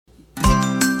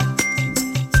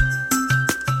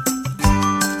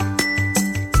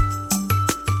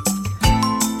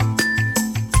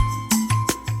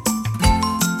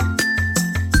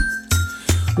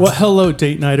Well, hello,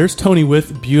 date nighters. Tony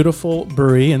with beautiful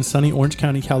Bury in sunny Orange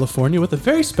County, California, with a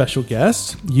very special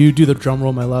guest. You do the drum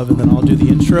roll, my love, and then I'll do the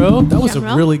intro. That was a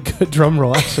really good drum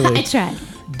roll, actually. I tried.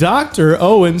 Dr.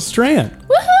 Owen Strachan.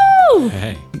 Woohoo!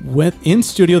 Hey. In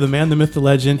studio, the man, the myth, the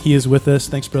legend. He is with us.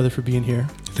 Thanks, brother, for being here.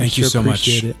 Thank you so much.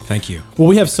 It. Thank you. Well,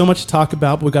 we have so much to talk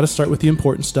about, but we've got to start with the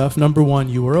important stuff. Number one,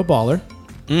 you were a baller.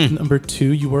 Number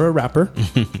two, you were a rapper.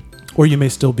 Or you may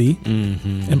still be.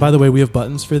 And by the way, we have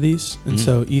buttons for these. And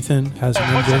so Ethan has an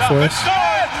MJ for us.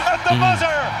 At the buzzer,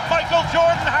 Michael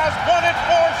Jordan has won it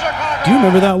for Chicago. Do you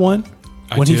remember that one?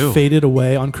 When I do. He faded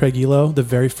away on Craig Elo, the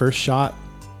very first shot?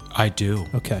 I do.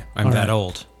 Okay. I'm that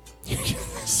old.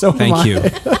 So Thank you.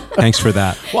 Thanks for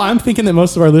that. Well, I'm thinking that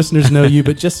most of our listeners know you,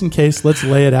 but just in case, let's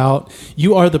lay it out.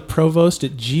 You are the provost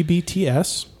at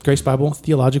GBTS, Grace Bible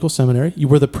Theological Seminary. You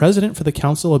were the president for the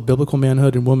Council of Biblical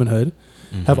Manhood and Womanhood.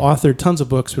 Have authored tons of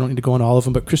books. We don't need to go on all of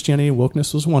them, but Christianity and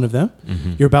Wokeness was one of them.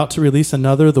 You're about to release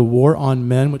another, The War on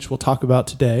Men, which we'll talk about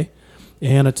today,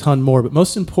 and a ton more. But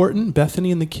most important,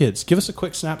 Bethany and the kids. Give us a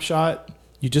quick snapshot.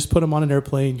 You just put them on an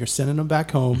airplane. You're sending them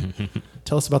back home.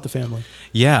 Tell us about the family.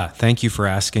 Yeah, thank you for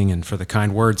asking and for the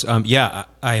kind words. I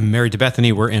am married to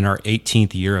Bethany. We're in our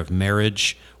 18th year of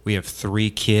marriage. We have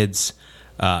 3 kids,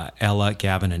 Ella,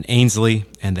 Gavin, and Ainsley,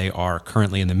 and they are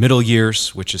currently in the middle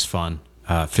years, which is fun.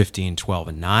 15, 12,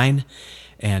 and 9.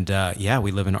 And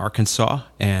we live in Arkansas,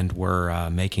 and we're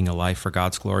making a life for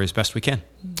God's glory as best we can.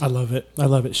 I love it. I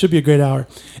love it. Should be a great hour.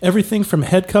 Everything from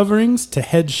head coverings to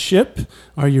headship.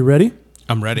 Are you ready?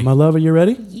 I'm ready. My love, are you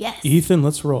ready? Yes. Ethan,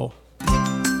 let's roll.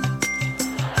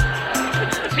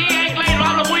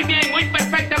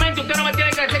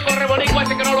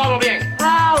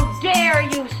 How dare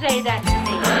you say that to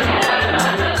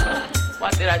me?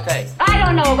 What did I say? I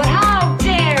don't know, but how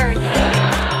dare you?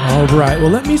 All right. Well,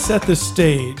 let me set the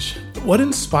stage. What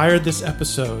inspired this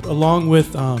episode, along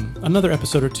with another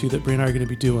episode or two that Brie and I are going to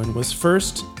be doing, was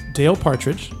first Dale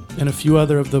Partridge and a few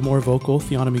other of the more vocal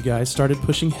theonomy guys started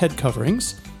pushing head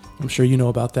coverings. I'm sure you know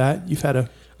about that. You've had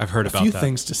I've heard about few that.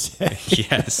 things to say.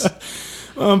 Yes.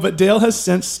 But Dale has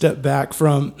since stepped back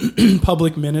from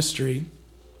public ministry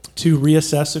to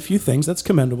reassess a few things. That's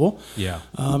commendable. Yeah.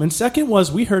 And second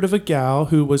was, we heard of a gal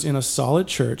who was in a solid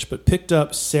church, but picked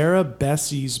up Sarah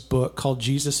Bessey's book called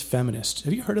Jesus Feminist.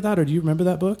 Have you heard of that, or do you remember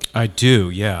that book? I do,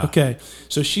 yeah. Okay.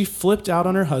 So she flipped out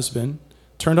on her husband,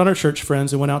 turned on her church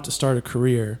friends, and went out to start a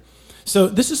career. So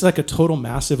this is like a total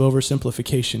massive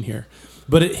oversimplification here.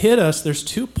 But it hit us, there's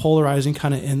 2 polarizing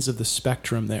kind of ends of the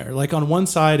spectrum there. Like on one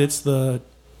side, it's the,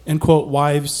 end quote,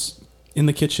 wives in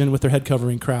the kitchen with their head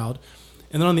covering crowd.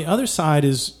 And then on the other side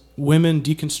is women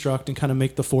deconstruct and kind of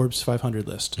make the Forbes 500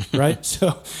 list, right?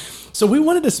 So we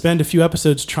wanted to spend a few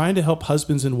episodes trying to help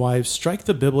husbands and wives strike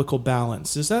the biblical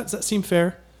balance. Does that seem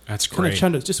fair? That's great. Kind of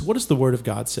trying to just, what does the Word of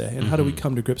God say, and how do we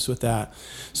come to grips with that?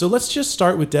 So let's just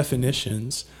start with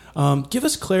definitions. Give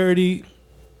us clarity,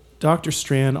 Dr.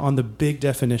 Strachan, on the big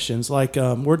definitions, like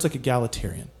words like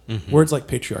egalitarian, words like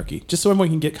patriarchy, just so everyone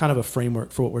can get kind of a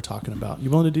framework for what we're talking about. You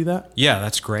willing to do that? Yeah,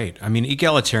 that's great. I mean,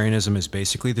 egalitarianism is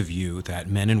basically the view that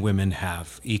men and women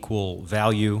have equal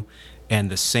value and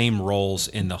the same roles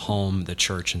in the home, the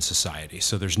church, and society.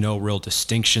 So there's no real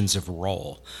distinctions of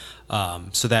role.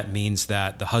 So that means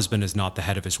that the husband is not the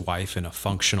head of his wife in a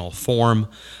functional form.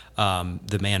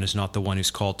 The man is not the one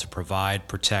who's called to provide,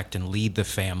 protect, and lead the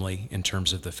family in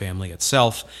terms of the family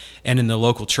itself. And in the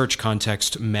local church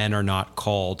context, men are not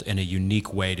called in a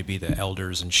unique way to be the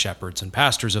elders and shepherds and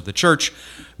pastors of the church.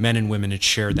 Men and women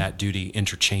share that duty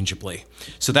interchangeably.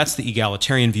 So that's the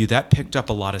egalitarian view. That picked up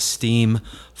a lot of steam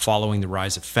following the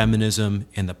rise of feminism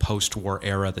in the post-war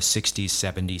era, the 60s,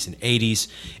 70s, and 80s.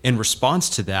 In response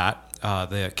to that,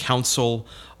 the Council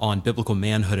on Biblical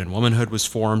Manhood and Womanhood was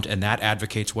formed, and that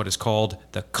advocates what is called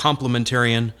the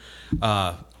complementarian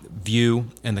view.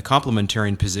 And the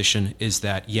complementarian position is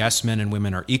that, yes, men and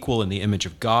women are equal in the image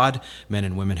of God. Men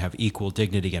and women have equal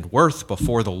dignity and worth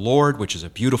before the Lord, which is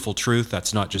a beautiful truth.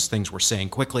 That's not just things we're saying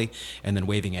quickly and then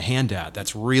waving a hand at.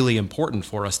 That's really important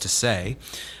for us to say.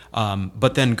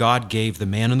 But then God gave the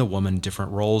man and the woman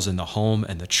different roles in the home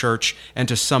and the church, and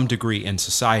to some degree in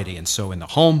society. And so in the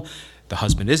home, the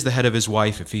husband is the head of his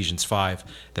wife, Ephesians 5.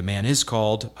 The man is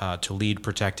called to lead,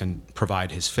 protect, and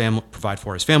provide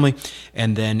for his family.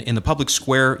 And then in the public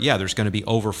square, there's going to be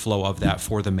overflow of that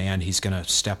for the man. He's going to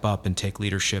step up and take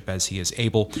leadership as he is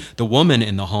able. The woman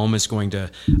in the home is going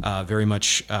to very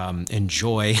much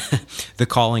enjoy the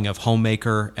calling of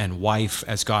homemaker and wife,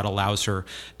 as God allows her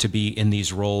to be in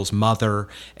these roles, mother,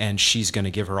 and she's going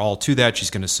to give her all to that. She's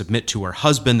going to submit to her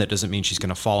husband. That doesn't mean she's going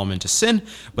to follow him into sin,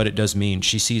 but it does mean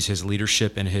she sees his leadership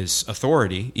leadership and his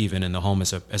authority, even in the home,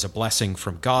 as a blessing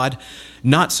from God,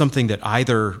 not something that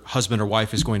either husband or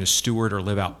wife is going to steward or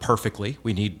live out perfectly.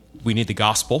 We need the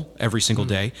gospel every single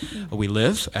day. We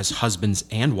live as husbands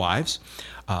and wives.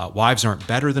 Wives aren't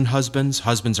better than husbands.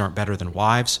 Husbands aren't better than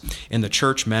wives. In the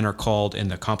church, men are called in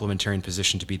the complementarian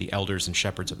position to be the elders and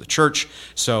shepherds of the church.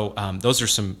 So those are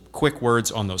some quick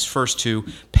words on those first two.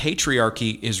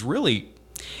 Patriarchy is really,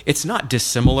 it's not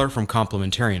dissimilar from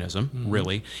complementarianism,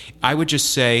 really. I would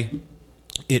just say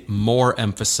it more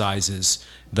emphasizes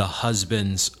the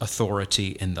husband's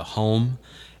authority in the home,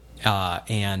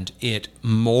 and it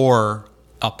more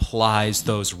applies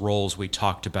those roles we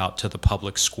talked about to the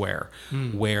public square,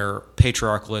 where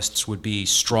patriarchalists would be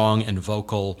strong and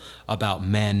vocal about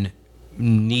men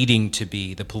needing to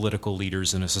be the political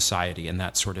leaders in a society and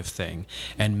that sort of thing,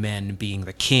 and men being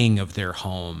the king of their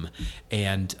home,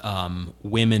 and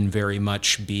women very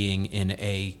much being in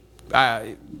a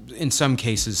in some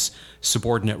cases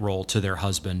subordinate role to their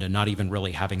husband and not even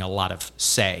really having a lot of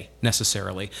say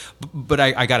necessarily. But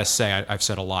I got to say, I've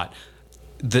said a lot.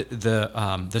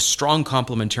 The strong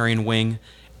complementarian wing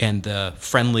and the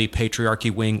friendly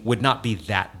patriarchy wing would not be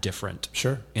that different,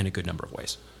 Sure, in a good number of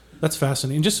ways. That's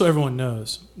fascinating. Just so everyone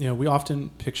knows, we often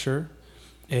picture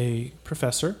a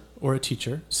professor or a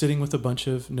teacher sitting with a bunch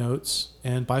of notes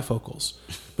and bifocals,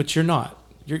 but you're not.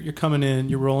 You're coming in,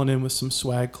 you're rolling in with some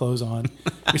swag clothes on.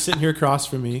 You're sitting here across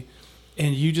from me,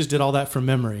 and you just did all that from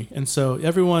memory. And so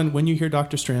everyone, when you hear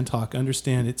Dr. Strand talk,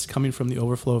 understand it's coming from the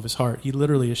overflow of his heart. He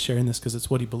literally is sharing this because it's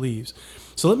what he believes.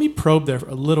 So let me probe there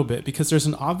a little bit, because there's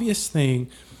an obvious thing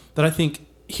that I think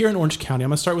here in Orange County,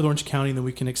 I'm going to start with Orange County and then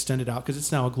we can extend it out because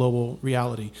it's now a global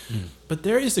reality. But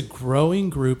there is a growing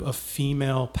group of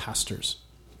female pastors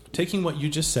taking what you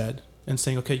just said and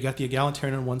saying, okay, you got the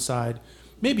egalitarian on one side.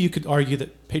 Maybe you could argue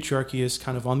that patriarchy is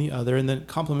kind of on the other, and then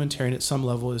complementarian at some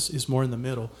level is more in the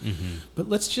middle. But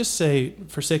let's just say,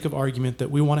 for sake of argument,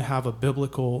 that we want to have a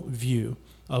biblical view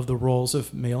of the roles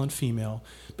of male and female.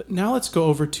 But now let's go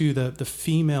over to the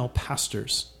female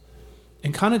pastors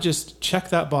and kind of just check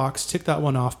that box, tick that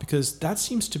one off, because that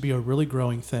seems to be a really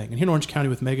growing thing. And here in Orange County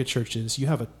with mega churches, you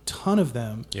have a ton of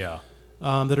them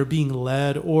that are being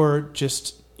led or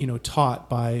just taught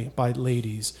by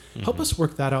ladies. Help us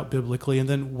work that out biblically, and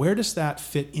then where does that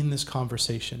fit in this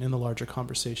conversation, in the larger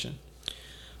conversation?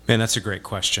 Man, that's a great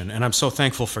question. And I'm so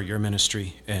thankful for your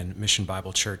ministry and Mission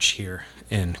Bible Church here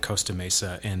in Costa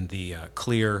Mesa and the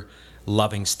clear,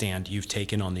 loving stand you've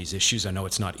taken on these issues. I know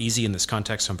it's not easy in this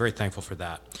context, so I'm very thankful for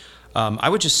that. I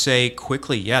would just say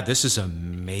quickly, this is a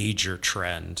major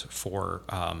trend for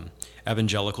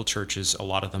evangelical churches, a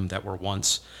lot of them that were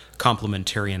once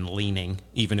complementarian leaning,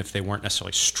 even if they weren't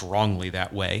necessarily strongly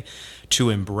that way, to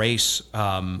embrace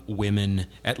women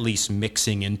at least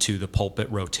mixing into the pulpit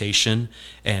rotation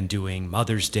and doing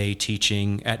Mother's Day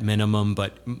teaching at minimum,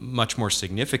 but much more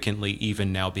significantly,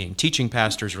 even now being teaching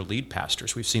pastors or lead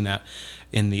pastors. We've seen that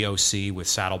in the OC with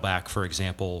Saddleback, for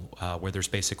example, where there's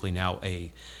basically now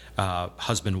a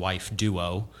husband-wife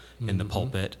duo in the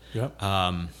pulpit.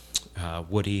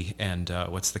 Woody and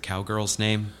what's the cowgirl's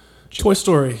name? Toy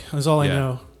Story is all I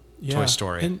know. Toy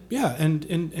Story.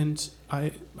 And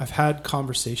I've had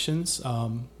conversations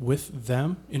with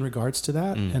them in regards to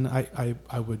that, and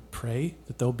I would pray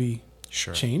that there'll be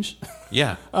change.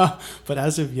 But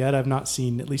as of yet, I've not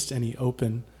seen at least any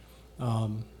open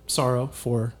sorrow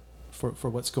for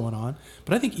what's going on.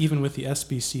 But I think even with the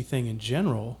SBC thing in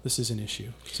general, this is an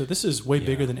issue. So this is way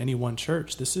bigger than any one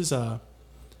church. This is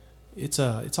it's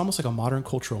almost like a modern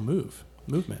cultural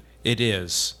movement. It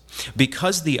is.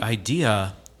 Because the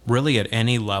idea, really at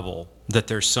any level, that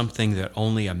there's something that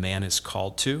only a man is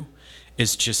called to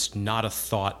is just not a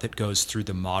thought that goes through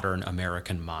the modern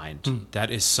American mind. That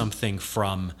is something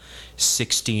from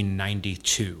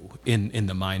 1692 in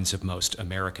the minds of most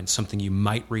Americans, something you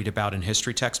might read about in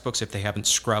history textbooks if they haven't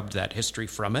scrubbed that history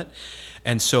from it.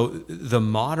 And so the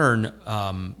modern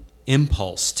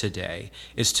impulse today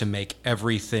is to make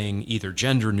everything either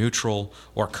gender neutral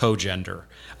or co-gender.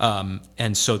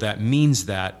 And so that means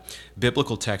that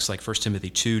biblical texts like 1 Timothy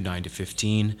 2,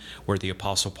 9-15, where the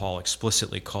Apostle Paul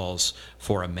explicitly calls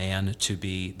for a man to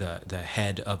be the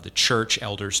head of the church,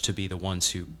 elders to be the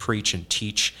ones who preach and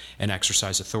teach and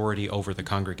exercise authority over the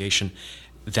congregation,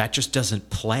 that just doesn't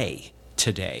play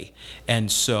today.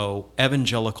 And so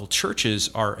evangelical churches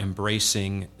are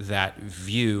embracing that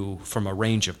view from a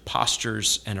range of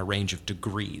postures and a range of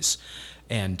degrees.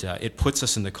 and it puts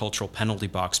us in the cultural penalty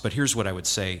box. But here's what I would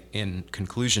say in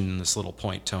conclusion in this little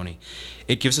point, Tony.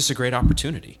 It gives us a great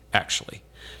opportunity, actually,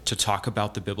 to talk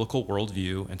about the biblical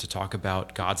worldview and to talk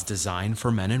about God's design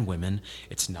for men and women.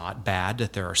 It's not bad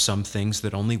that there are some things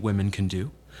that only women can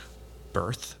do.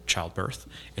 Childbirth.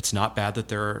 It's not bad that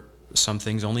there are some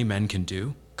things only men can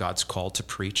do. God's called to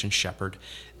preach and shepherd.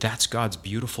 That's God's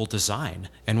beautiful design.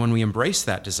 And when we embrace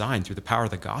that design through the power of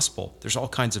the gospel, there's all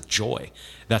kinds of joy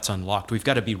that's unlocked. We've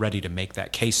got to be ready to make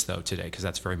that case, though, today, because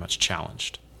that's very much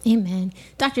challenged. Amen.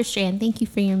 Dr. Strachan, thank you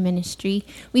for your ministry.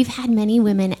 We've had many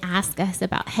women ask us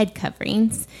about head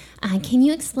coverings. Can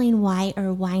you explain why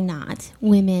or why not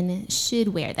women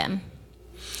should wear them?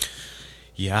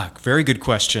 Yeah, very good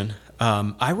question.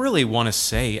 I really want to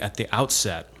say at the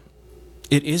outset,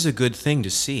 it is a good thing to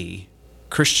see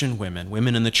Christian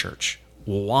women in the church,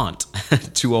 want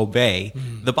to obey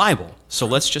the Bible. So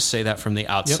let's just say that from the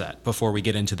outset before we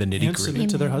get into the nitty-gritty. And submit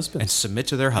to their husbands. And submit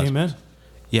to their husbands. Amen.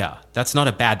 Yeah, that's not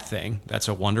a bad thing. That's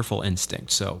a wonderful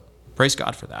instinct. So praise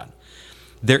God for that.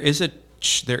 There is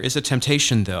a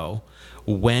temptation, though,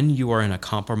 when you are in a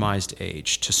compromised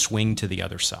age to swing to the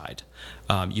other side.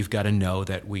 You've got to know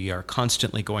that we are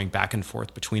constantly going back and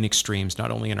forth between extremes,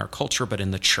 not only in our culture, but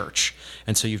in the church.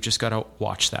 And so you've just got to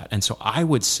watch that. And so I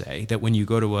would say that when you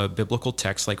go to a biblical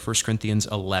text like 1 Corinthians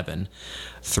 11,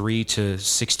 3 to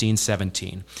 16,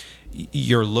 17,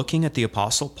 you're looking at the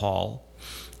Apostle Paul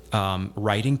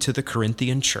writing to the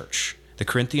Corinthian church. The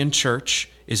Corinthian church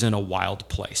is in a wild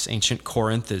place. Ancient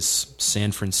Corinth is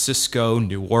San Francisco,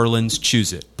 New Orleans,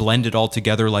 choose it. Blend it all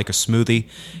together like a smoothie,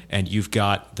 and you've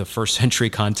got the first century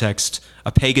context,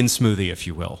 a pagan smoothie, if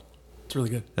you will. It's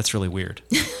really good. That's really weird.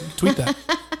 Tweet that.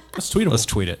 That's tweetable. Let's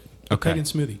tweet it. Okay. Pagan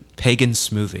smoothie. Pagan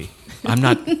smoothie. I'm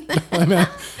not... I mean,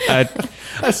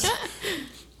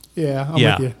 I'm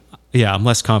with you. Yeah, I'm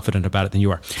less confident about it than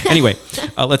you are. Anyway,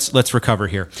 let's recover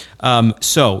here.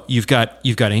 So you've got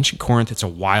ancient Corinth. It's a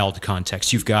wild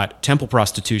context. You've got temple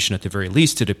prostitution at the very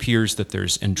least. It appears that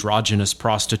there's androgynous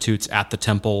prostitutes at the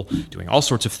temple doing all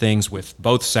sorts of things with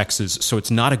both sexes. So it's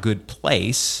not a good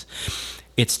place.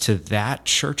 It's to that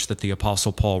church that the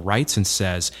Apostle Paul writes and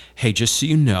says, hey, just so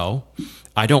you know,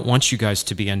 I don't want you guys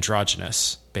to be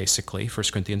androgynous, basically, 1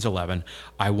 Corinthians 11.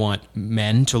 I want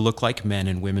men to look like men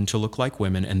and women to look like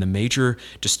women. And the major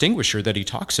distinguisher that he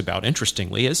talks about,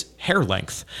 interestingly, is hair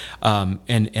length.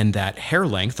 And that hair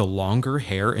length, the longer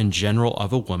hair in general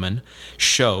of a woman,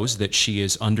 shows that she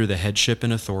is under the headship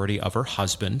and authority of her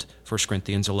husband. 1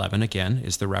 Corinthians 11, again,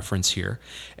 is the reference here.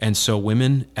 And so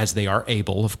women, as they are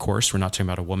able, of course, we're not talking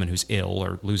about a woman who's ill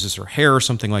or loses her hair or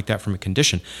something like that from a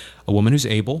condition. A woman who's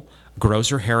able grows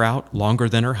her hair out longer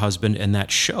than her husband, and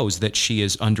that shows that she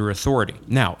is under authority.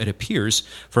 Now, it appears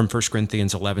from 1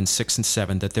 Corinthians 11, 6 and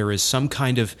 7 that there is some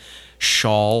kind of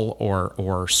shawl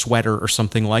or sweater or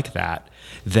something like that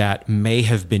that may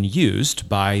have been used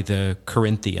by the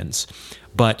Corinthians.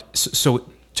 But so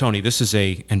Tony, this is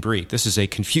a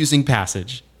confusing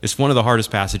passage. It's one of the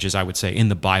hardest passages, I would say, in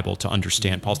the Bible to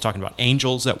understand. Paul's talking about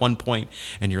angels at one point,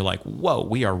 and you're like, whoa,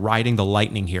 we are riding the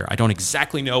lightning here. I don't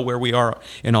exactly know where we are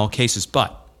in all cases,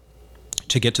 but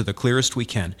to get to the clearest we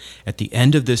can, at the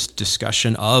end of this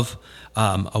discussion of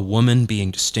a woman being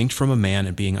distinct from a man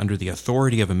and being under the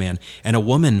authority of a man, and a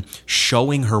woman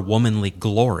showing her womanly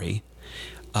glory,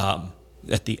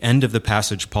 at the end of the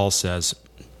passage, Paul says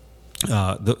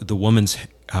the woman's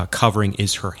covering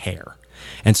is her hair.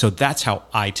 And so that's how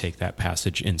I take that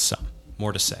passage in sum.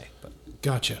 More to say. But.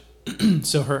 Gotcha.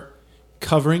 So her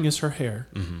covering is her hair,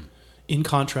 in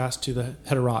contrast to the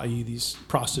heterai, these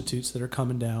prostitutes that are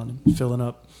coming down and filling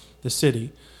up the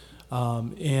city.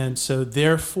 And so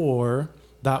therefore,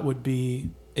 that would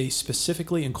be a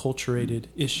specifically enculturated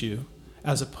issue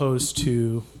as opposed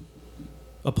to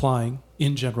applying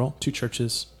in general to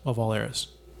churches of all eras.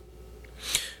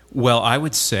 Well, I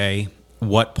would say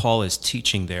what Paul is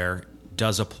teaching there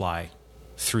does apply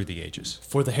through the ages.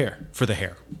 For the hair. For the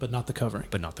hair. But not the covering.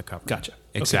 Gotcha.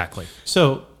 Exactly. Okay.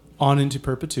 So on into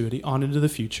perpetuity, on into the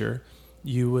future,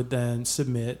 you would then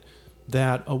submit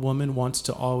that a woman wants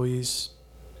to always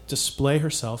display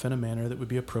herself in a manner that would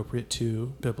be appropriate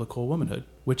to biblical womanhood,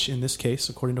 which in this case,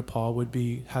 according to Paul, would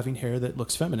be having hair that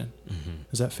looks feminine.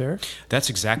 Is that fair? That's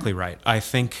exactly right. I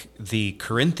think the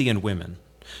Corinthian women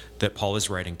that Paul is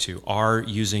writing to are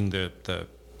using the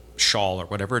shawl or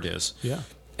whatever it is. Yeah.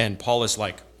 And Paul is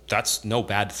like, that's no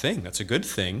bad thing. That's a good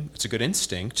thing. It's a good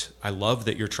instinct. I love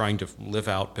that you're trying to live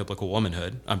out biblical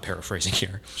womanhood. I'm paraphrasing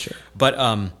here. Sure.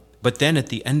 But then at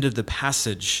the end of the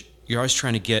passage, you're always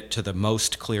trying to get to the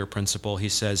most clear principle. He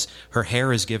says her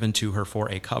hair is given to her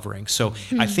for a covering. So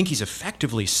I think he's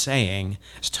effectively saying,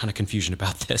 there's a ton of confusion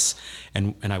about this,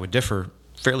 and I would differ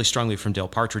fairly strongly from Dale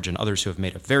Partridge and others who have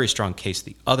made a very strong case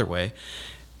the other way.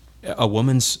 A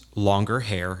woman's longer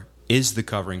hair is the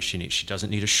covering she needs. She doesn't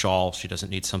need a shawl. She doesn't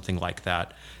need something like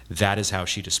that. That is how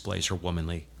she displays her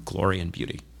womanly glory and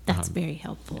beauty. That's very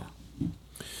helpful. Yeah.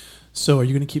 So are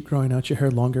you going to keep growing out your hair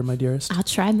longer, my dearest? I'll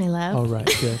try, my love. All right,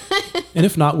 good. And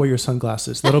if not, wear your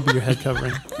sunglasses. That'll be your head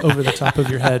covering over the top of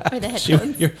your head. Or the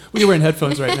headphones. You're wearing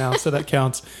headphones right now, so that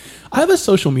counts. I have a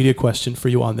social media question for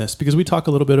you on this, because we talk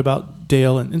a little bit about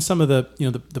Dale and some of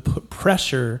the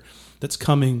pressure that's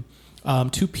coming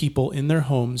to people in their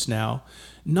homes now,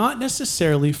 not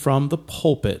necessarily from the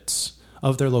pulpits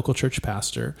of their local church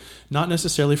pastor, not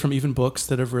necessarily from even books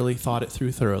that have really thought it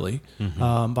through thoroughly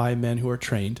by men who are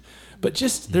trained, but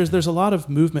just there's a lot of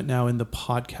movement now in the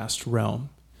podcast realm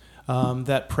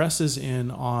that presses in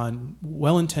on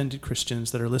well-intended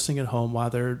Christians that are listening at home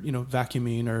while they're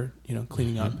vacuuming or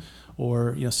cleaning up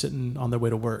or sitting on their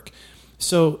way to work.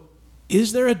 So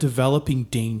is there a developing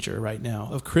danger right now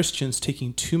of Christians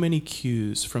taking too many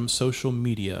cues from social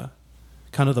media,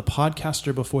 kind of the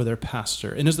podcaster before their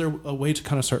pastor? And is there a way to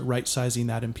kind of start right-sizing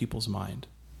that in people's mind?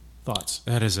 Thoughts?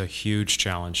 That is a huge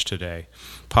challenge today.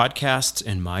 Podcasts,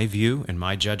 in my view, in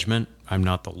my judgment, I'm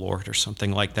not the Lord or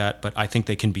something like that, but I think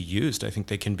they can be used. I think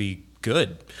they can be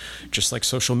good. Just like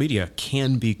social media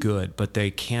can be good, but they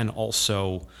can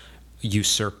also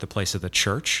usurp the place of the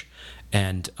church.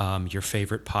 And your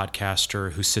favorite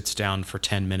podcaster who sits down for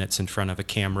 10 minutes in front of a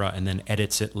camera and then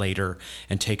edits it later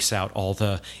and takes out all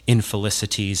the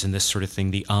infelicities and this sort of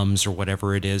thing, the ums or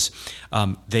whatever it is,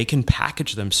 they can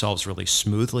package themselves really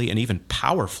smoothly and even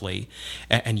powerfully,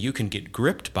 and you can get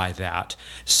gripped by that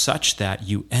such that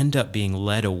you end up being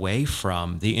led away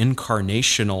from the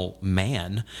incarnational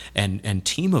man and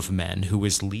team of men who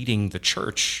is leading the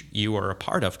church you are a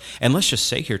part of. And let's just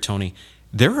say here, Tony,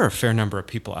 there are a fair number of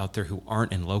people out there who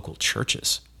aren't in local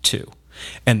churches, too.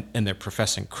 And they're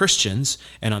professing Christians,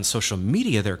 and on social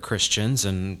media they're Christians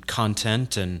and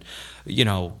content and,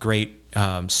 great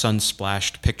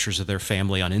sun-splashed pictures of their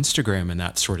family on Instagram and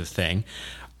that sort of thing,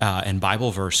 and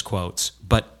Bible verse quotes,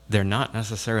 but they're not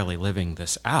necessarily living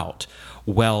this out.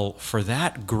 Well, for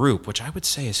that group, which I would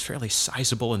say is fairly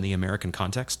sizable in the American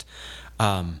context,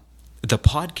 the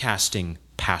podcasting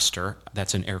pastor,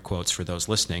 that's in air quotes for those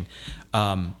listening,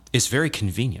 is very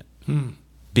convenient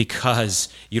because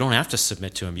you don't have to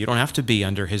submit to him. You don't have to be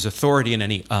under his authority in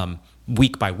any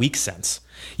week-by-week sense.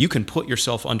 You can put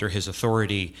yourself under his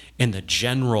authority in the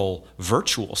general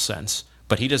virtual sense,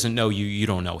 but he doesn't know you, you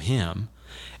don't know him.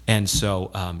 And so,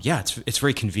 it's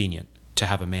very convenient to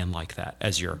have a man like that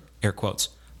as your, air quotes,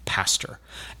 pastor.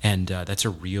 And that's a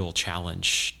real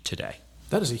challenge today.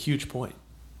 That is a huge point.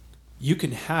 You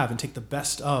can have and take the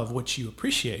best of what you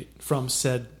appreciate from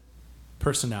said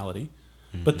personality,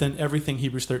 but then everything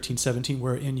Hebrews 13:17,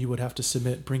 wherein you would have to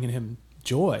submit, bringing him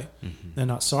joy and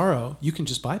not sorrow, you can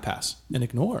just bypass and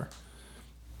ignore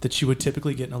that you would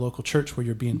typically get in a local church where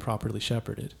you're being properly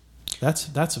shepherded. That's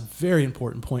a very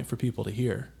important point for people to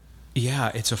hear.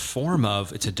 Yeah, it's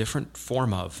a different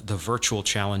form of the virtual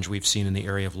challenge we've seen in the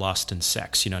area of lust and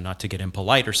sex, not to get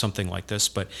impolite or something like this,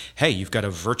 but hey, you've got a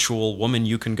virtual woman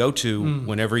you can go to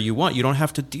whenever you want. You don't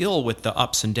have to deal with the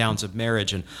ups and downs of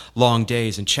marriage and long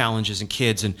days and challenges and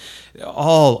kids and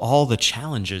all the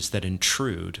challenges that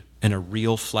intrude in a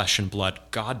real flesh and blood,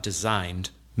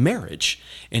 God-designed marriage.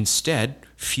 Instead,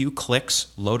 few clicks,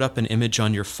 load up an image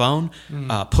on your phone,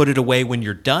 put it away when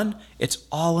you're done. It's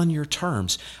all on your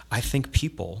terms. I think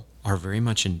people are very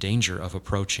much in danger of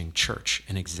approaching church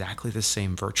in exactly the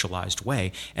same virtualized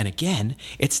way. And again,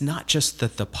 it's not just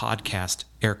that the podcast,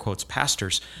 air quotes,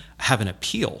 pastors have an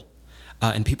appeal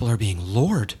and people are being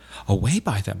lured away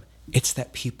by them. It's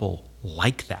that people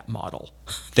like that model.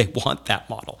 They want that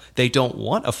model. They don't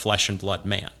want a flesh and blood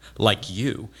man like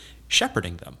you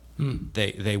shepherding them.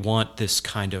 They want this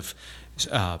kind of,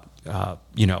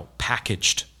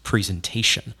 packaged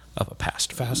presentation of a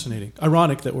pastor. Fascinating.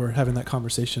 Ironic that we're having that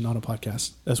conversation on a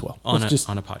podcast as well. On a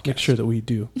podcast. Make sure that we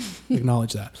do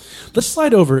acknowledge that. Let's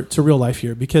slide over to real life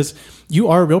here, because you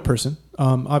are a real person.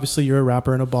 Obviously, you're a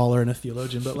rapper and a baller and a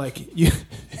theologian, but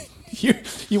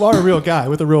you are a real guy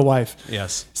with a real wife.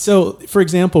 Yes. So, for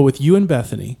example, with you and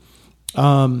Bethany,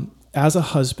 as a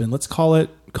husband, let's call it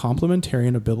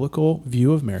complementarian, a biblical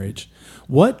view of marriage.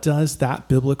 What does that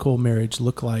biblical marriage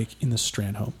look like in the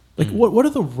Strachan home? Like, what are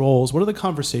the roles? What are the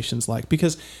conversations like?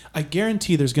 Because I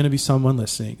guarantee there's going to be someone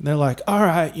listening, and they're like, all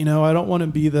right, I don't want to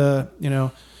be the,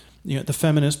 the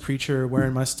feminist preacher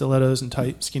wearing my stilettos and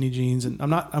tight skinny jeans, and I'm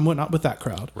not with that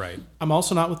crowd. Right. I'm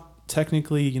also not with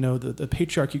technically, the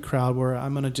patriarchy crowd where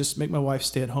I'm going to just make my wife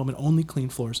stay at home and only clean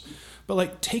floors. But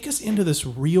like, take us into this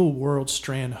real world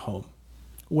Strand home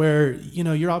where,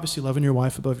 you're obviously loving your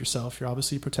wife above yourself. You're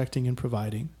obviously protecting and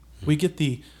providing. We get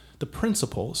the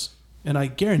principles, and I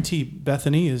guarantee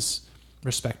Bethany is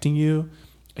respecting you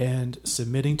and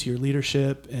submitting to your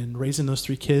leadership and raising those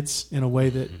 3 kids in a way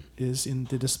that is in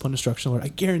the discipline instruction, Lord. I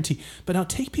guarantee. But now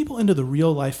take people into the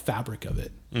real life fabric of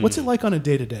it. What's it like on a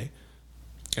day-to-day?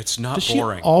 It's not Does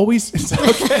boring. She always, it's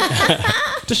okay.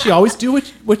 Does she always do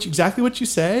exactly what you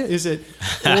say? Is it,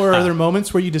 or are there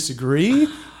moments where you disagree?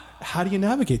 How do you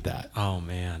navigate that? Oh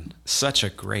man, such a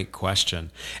great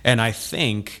question. And I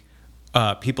think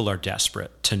people are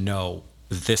desperate to know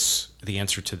the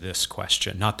answer to this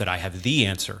question. Not that I have the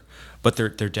answer, but they're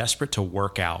desperate to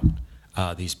work out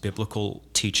these biblical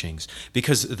teachings,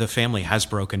 because the family has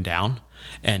broken down,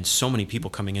 and so many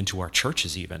people coming into our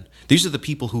churches even. These are the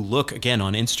people who look, again,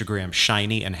 on Instagram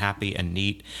shiny and happy and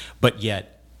neat, but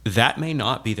yet that may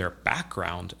not be their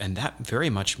background, and that very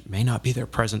much may not be their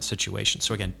present situation.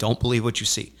 So again, don't believe what you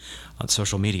see on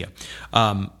social media.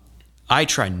 I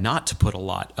try not to put a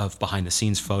lot of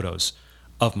behind-the-scenes photos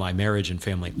of my marriage and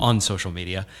family on social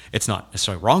media. It's not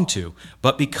necessarily wrong to,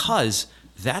 but because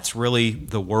that's really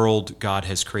the world God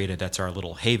has created. That's our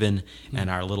little haven and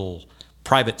our little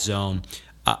private zone.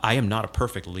 I am not a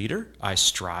perfect leader. I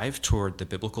strive toward the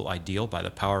biblical ideal by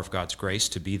the power of God's grace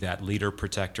to be that leader,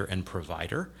 protector, and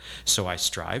provider. So I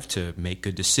strive to make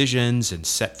good decisions and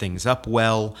set things up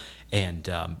well and,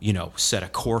 set a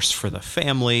course for the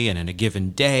family, and in a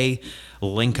given day,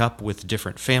 link up with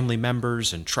different family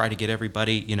members and try to get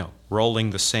everybody, rolling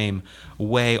the same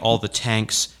way, all the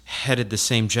tanks headed the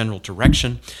same general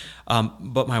direction.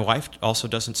 But my wife also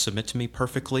doesn't submit to me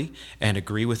perfectly and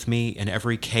agree with me in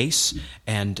every case,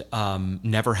 and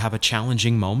never have a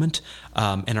challenging moment.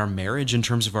 And our marriage, in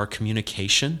terms of our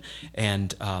communication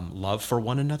and love for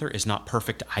one another, is not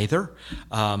perfect either.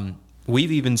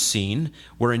 We've even seen,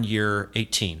 we're in year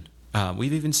 18.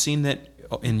 We've even seen that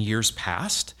in years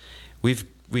past, we've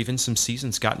in some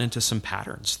seasons gotten into some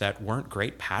patterns that weren't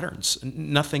great patterns.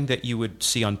 Nothing that you would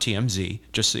see on TMZ,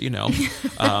 just so you know.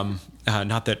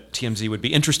 Not that TMZ would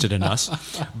be interested in us,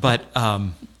 but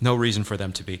no reason for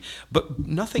them to be. But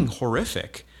nothing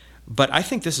horrific. But I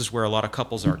think this is where a lot of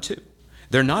couples are too.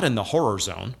 They're not in the horror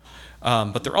zone,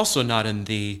 but they're also not in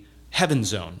the heaven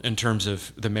zone in terms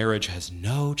of the marriage has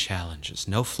no challenges,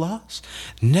 no flaws,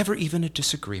 never even a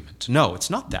disagreement. No, it's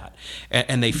not that.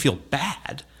 And they feel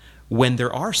bad when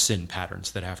there are sin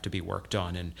patterns that have to be worked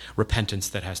on, and repentance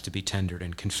that has to be tendered,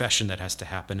 and confession that has to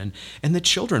happen. And the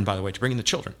children, by the way, to bring in the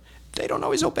children, they don't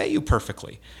always obey you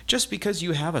perfectly. Just because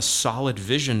you have a solid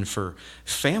vision for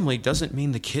family doesn't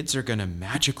mean the kids are going to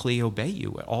magically obey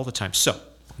you all the time. So,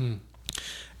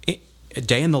 a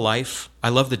day in the life. I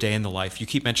love the day in the life. You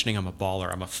keep mentioning I'm a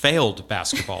baller. I'm a failed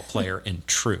basketball player in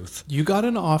truth. You got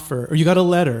an offer, or you got a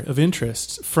letter of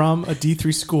interest from a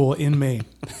D3 school in Maine.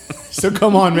 So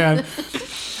come on, man.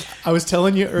 I was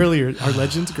telling you earlier, our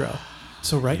legends grow.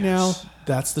 So now,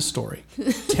 that's the story.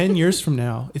 10 years from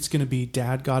now, it's going to be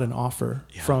Dad got an offer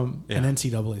from an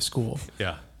NCAA school.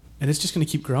 Yeah. And it's just going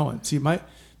to keep growing. See,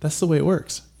 that's the way it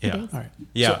works. Yeah. All right.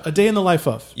 Yeah. So a day in the life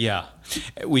of. Yeah.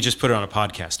 We just put it on a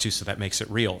podcast too, so that makes it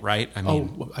real, right? I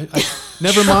mean,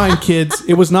 never mind, kids.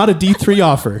 It was not a D3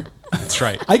 offer. That's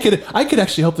right. I could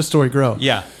actually help the story grow.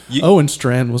 Yeah. Owen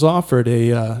Strachan was offered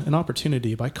an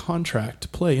opportunity by contract to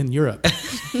play in Europe.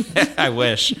 I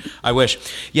wish.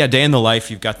 Yeah, day in the life,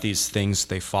 you've got these things,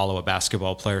 they follow a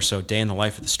basketball player. So day in the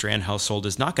life of the Strachan household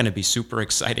is not going to be super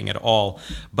exciting at all,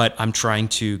 but I'm trying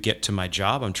to get to my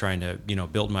job. I'm trying to,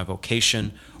 build my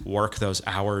vocation, work those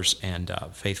hours, and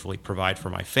faithfully provide for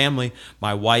my family.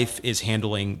 My wife is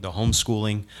handling the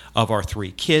homeschooling of our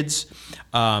 3 kids.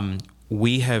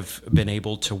 We have been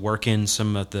able to work in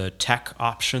some of the tech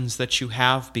options that you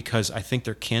have, because I think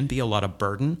there can be a lot of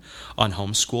burden on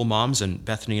homeschool moms, and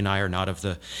Bethany and I are not of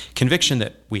the conviction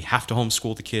that we have to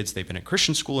homeschool the kids. They've been at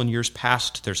Christian school in years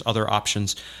past. There's other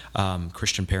options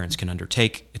Christian parents can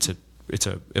undertake. It's a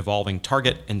evolving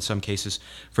target in some cases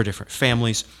for different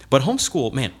families. But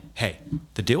homeschool, man, hey,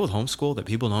 the deal with homeschool that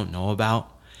people don't know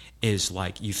about is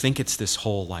like, you think it's this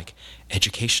whole like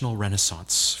educational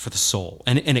renaissance for the soul.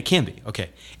 And it can be, okay.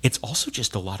 It's also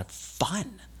just a lot of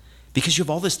fun because you have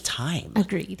all this time.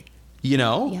 Agreed.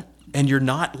 Yep. And you're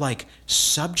not like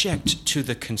subject to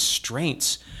the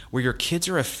constraints where your kids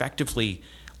are effectively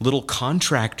little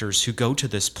contractors who go to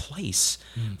this place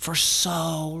for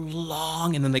so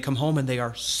long, and then they come home and they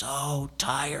are so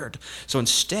tired. So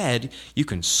instead, you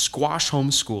can squash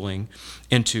homeschooling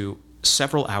into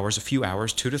several hours, a few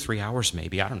hours, 2 to 3 hours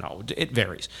maybe, I don't know, it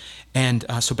varies. And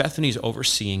so Bethany's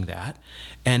overseeing that.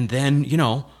 And then,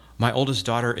 my oldest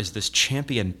daughter is this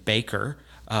champion baker,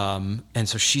 and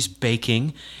so she's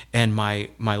baking, and my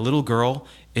little girl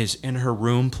is in her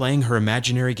room playing her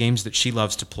imaginary games that she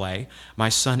loves to play. My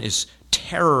son is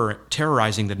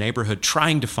terrorizing the neighborhood,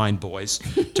 trying to find boys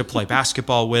to play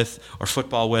basketball with or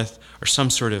football with or some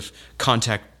sort of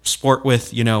contact sport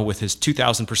with, with his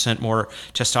 2,000% more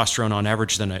testosterone on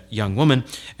average than a young woman.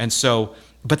 And so,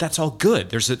 but that's all good.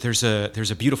 There's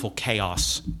a beautiful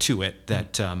chaos to it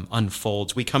that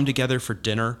unfolds. We come together for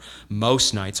dinner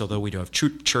most nights, although we do have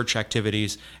church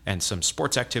activities and some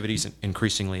sports activities,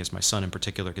 increasingly as my son in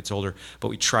particular gets older. But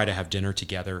we try to have dinner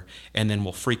together, and then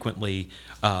we'll frequently,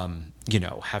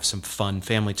 have some fun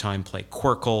family time. Play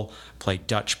Quirkle, play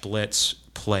Dutch Blitz,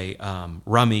 play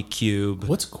Rummy Cube.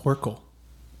 What's Quirkle?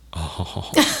 Oh.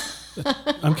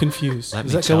 I'm confused. Let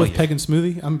Does me that go tell with you. Peg and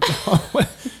Smoothie?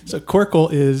 So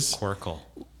Quirkle is... Quirkle.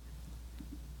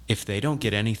 If they don't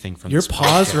get anything from Your this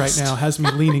pause podcast, right now has me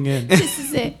leaning in. This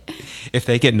is it. if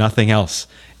they get nothing else,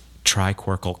 try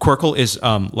Quirkle. Quirkle is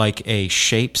like a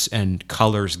shapes and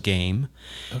colors game.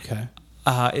 Okay.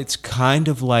 It's kind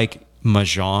of like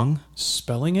Mahjong.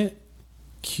 Spelling it?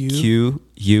 Quirkle.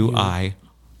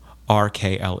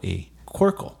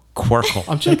 Quirkle. Quirkle.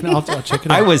 I'll check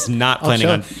it out. I was not planning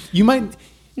on... You might...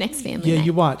 Next family Yeah, night.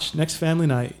 you watch. Next family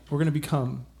night, we're going to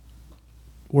become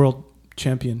world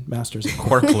champion masters.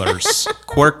 Quirklers.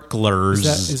 Quirklers.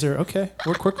 Is there... Okay,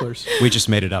 we're Quirklers. We just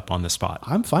made it up on the spot.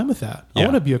 I'm fine with that. I Yeah.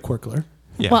 want to be a Quirkler.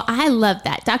 Yeah. Well, I love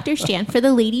that. Dr. Strachan, for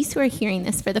the ladies who are hearing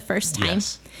this for the first time,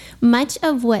 Yes. much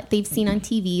of what they've seen on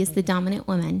TV is the dominant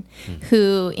woman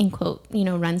who, in quote,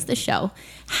 runs the show.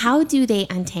 How do they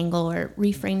untangle or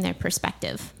reframe their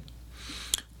perspective?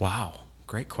 Wow,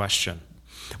 great question.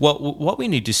 Well, what we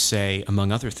need to say,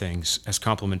 among other things, as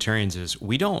complementarians is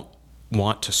we don't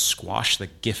want to squash the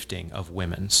gifting of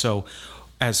women. So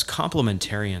as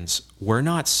complementarians, we're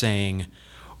not saying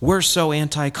we're so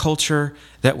anti-culture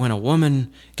that when a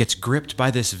woman gets gripped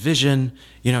by this vision,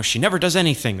 she never does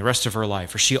anything the rest of her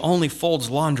life, or she only folds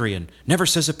laundry and never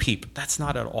says a peep. That's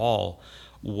not at all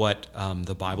what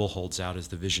the Bible holds out as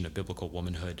the vision of biblical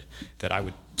womanhood that I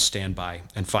would stand by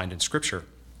and find in Scripture.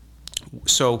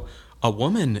 So a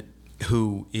woman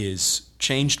who is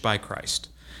changed by Christ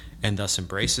and thus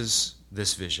embraces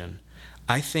this vision,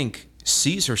 I think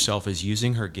sees herself as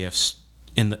using her gifts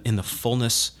in the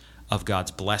fullness of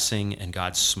God's blessing and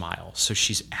God's smile. So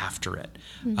she's after it.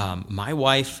 My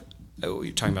wife,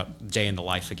 you're talking about day in the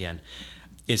life again,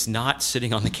 is not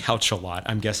sitting on the couch a lot.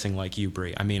 I'm guessing like you,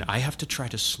 Brie. I mean, I have to try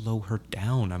to slow her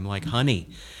down. I'm like, honey,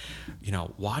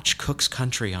 watch Cook's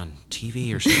Country on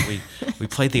TV or something. We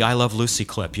played the I Love Lucy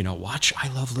clip, watch I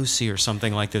Love Lucy or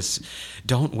something like this.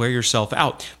 Don't wear yourself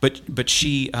out. But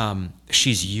she's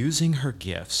using her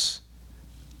gifts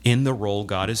in the role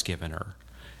God has given her.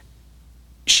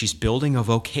 She's building a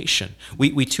vocation.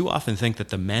 We too often think that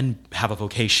the men have a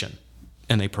vocation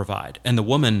and they provide, and the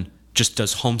woman just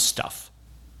does home stuff.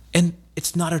 And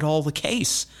it's not at all the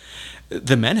case.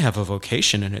 The men have a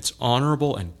vocation, and it's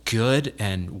honorable and good,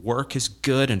 and work is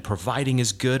good, and providing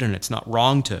is good, and it's not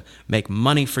wrong to make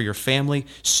money for your family,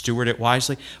 steward it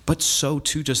wisely. But so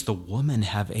too does the woman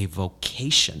have a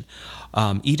vocation.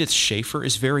 Edith Schaefer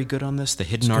is very good on this, The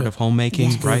Hidden Art of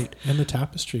Homemaking, Yes. right? And the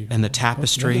tapestry. And the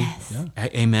tapestry. Yes. Yeah.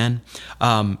 Amen.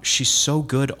 She's so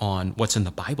good on what's in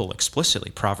the Bible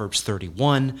explicitly. Proverbs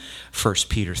 31, 1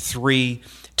 Peter 3,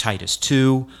 Titus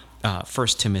 2, 1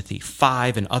 Timothy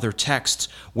 5, and other texts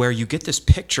where you get this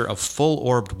picture of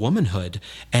full-orbed womanhood,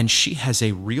 and she has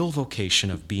a real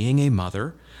vocation of being a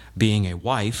mother, being a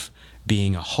wife,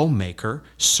 being a homemaker,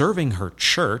 serving her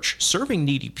church, serving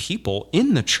needy people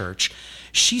in the church.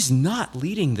 She's not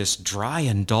leading this dry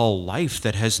and dull life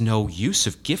that has no use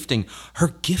of gifting.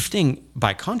 Her gifting,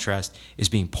 by contrast, is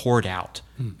being poured out.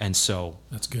 And so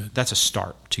That's good. That's a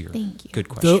start to your Thank you. good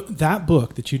question. That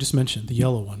book that you just mentioned, the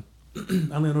yellow one,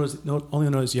 I only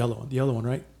know as yellow one. The yellow one,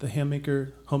 right? The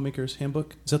Homemaker's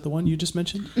Handbook. Is that the one you just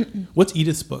mentioned? Mm-mm. What's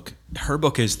Edith's book? Her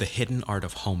book is The Hidden Art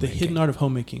of Homemaking. The Hidden Art of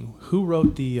Homemaking. Who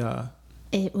wrote the...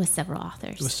 It was several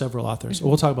authors. It was several authors. Mm-hmm.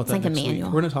 We'll talk about that It's like next a week.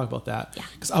 manual. We're going to talk about that. Yeah.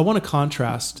 Because I want to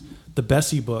contrast the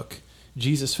Bessie book,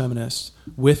 Jesus Feminist,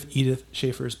 with Edith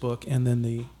Schaefer's book, and then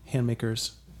the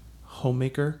Handmaker's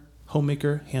Handmaker.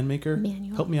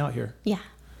 Manual. Help me out here. Yeah.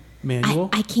 Manual.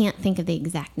 I can't think of the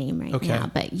exact name right Okay. now,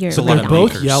 but you're It's a right lot They're of on. both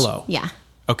makers. yellow. Yeah.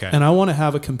 Okay. And I want to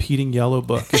have a competing yellow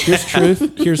book. If here's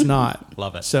truth, here's not.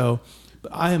 Love it. So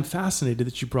I am fascinated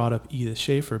that you brought up Edith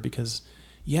Schaefer because,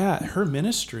 her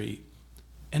ministry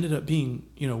ended up being,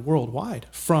 worldwide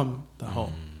from the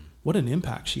home. What an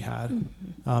impact she had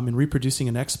in reproducing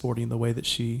and exporting the way that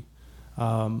she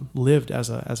lived as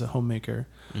a homemaker.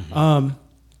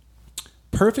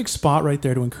 Perfect spot right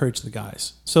there to encourage the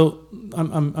guys. So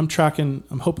I'm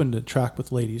hoping to track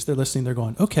with ladies. They're listening. They're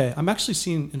going, okay, I'm actually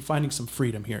seeing and finding some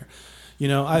freedom here.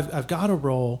 I've got a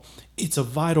role. It's a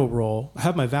vital role. I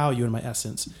have my value and my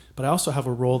essence, but I also have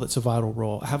a role that's a vital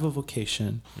role. I have a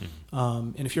vocation.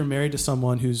 And if you're married to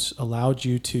someone who's allowed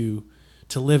you to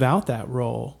live out that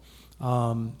role,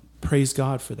 praise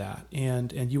God for that.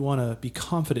 And you want to be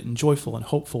confident and joyful and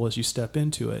hopeful as you step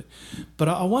into it. But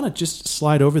I want to just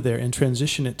slide over there and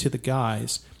transition it to the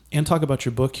guys and talk about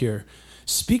your book here.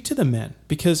 Speak to the men,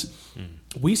 because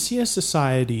we see a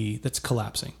society that's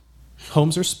collapsing.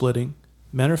 Homes are splitting.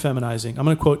 Men are feminizing. I'm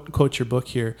going to quote your book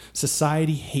here.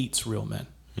 Society hates real men.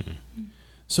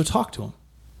 So talk to them.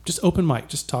 Just open mic.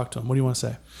 Just talk to them. What do you want to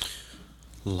say?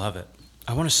 Love it.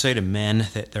 I want to say to men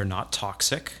that they're not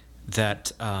toxic,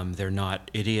 that they're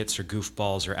not idiots or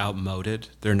goofballs or outmoded.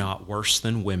 They're not worse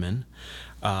than women.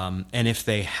 And if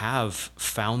they have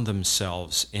found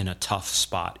themselves in a tough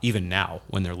spot, even now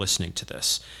when they're listening to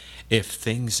this, if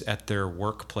things at their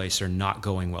workplace are not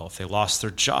going well, if they lost their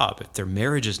job, if their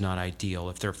marriage is not ideal,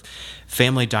 if their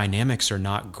family dynamics are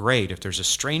not great, if there's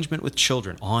estrangement with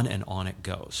children, on and on it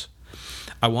goes.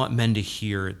 I want men to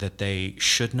hear that they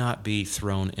should not be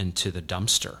thrown into the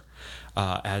dumpster,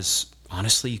 as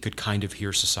honestly you could kind of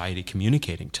hear society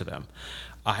communicating to them.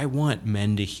 I want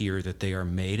men to hear that they are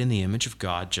made in the image of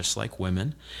God, just like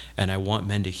women. And I want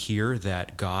men to hear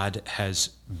that God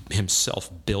has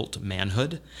himself built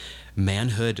manhood.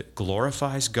 Manhood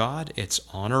glorifies God. It's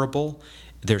honorable.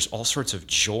 There's all sorts of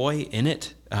joy in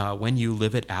it when you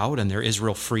live it out. And there is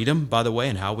real freedom, by the way,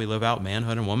 in how we live out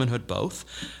manhood and womanhood both.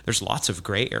 There's lots of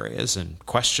gray areas and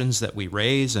questions that we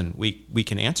raise and we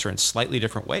can answer in slightly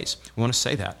different ways. We want to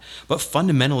say that. But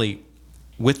fundamentally,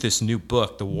 with this new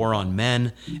book, The War on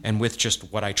Men, and with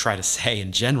just what I try to say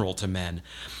in general to men,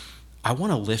 I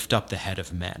want to lift up the head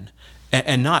of men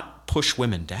and not push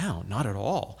women down, not at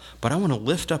all. But I want to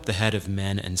lift up the head of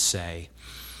men and say,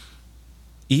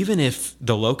 even if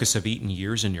the locusts have eaten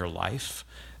years in your life,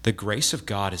 the grace of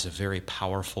God is a very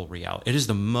powerful reality. It is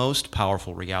the most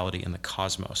powerful reality in the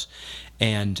cosmos.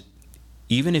 And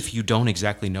even if you don't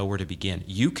exactly know where to begin,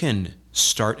 you can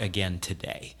start again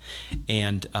today.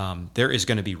 And there is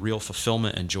going to be real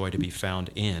fulfillment and joy to be found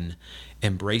in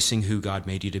embracing who God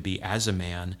made you to be as a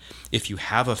man. If you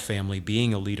have a family,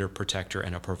 being a leader, protector,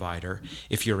 and a provider.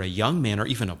 If you're a young man or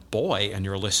even a boy and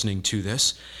you're listening to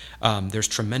this, there's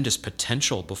tremendous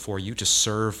potential before you to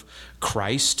serve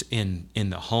Christ in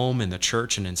the home, in the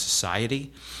church, and in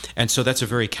society. And so that's a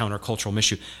very countercultural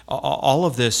issue. All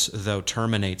of this, though,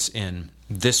 terminates in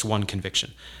this one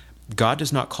conviction. God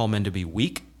does not call men to be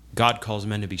weak. God calls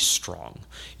men to be strong.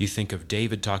 You think of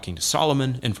David talking to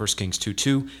Solomon in 1 Kings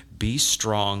 2:2, be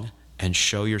strong and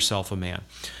show yourself a man.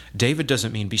 David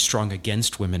doesn't mean be strong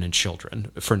against women and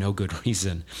children for no good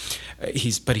reason.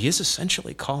 But he is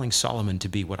essentially calling Solomon to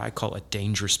be what I call a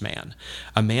dangerous man.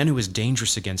 A man who is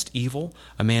dangerous against evil,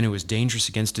 a man who is dangerous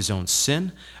against his own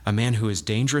sin, a man who is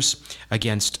dangerous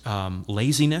against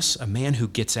laziness, a man who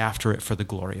gets after it for the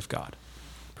glory of God.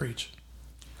 Preach.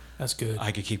 That's good.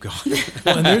 I could keep going.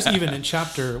 Well, and there's even in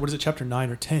chapter 9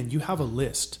 or 10, you have a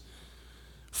list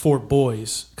for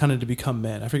boys kind of to become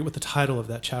men. I forget what the title of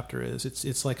that chapter is.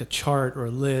 It's like a chart or a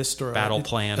list or battle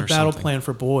plan a battle plan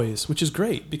for boys, which is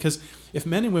great because if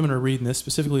men and women are reading this,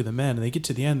 specifically the men, and they get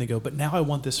to the end, they go, but now I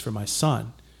want this for my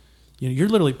son. You're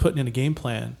literally putting in a game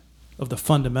plan of the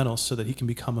fundamentals so that he can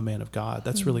become a man of God.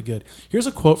 That's really good. Here's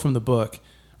a quote from the book.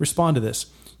 Respond to this.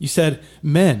 You said,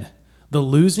 men, the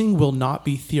losing will not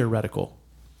be theoretical.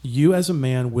 You as a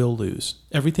man will lose.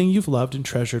 Everything you've loved and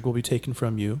treasured will be taken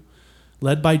from you.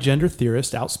 Led by gender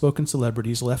theorists, outspoken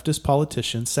celebrities, leftist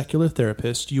politicians, secular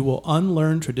therapists, you will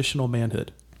unlearn traditional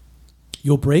manhood.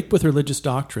 You'll break with religious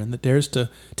doctrine that dares to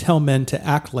tell men to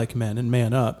act like men and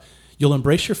man up. You'll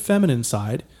embrace your feminine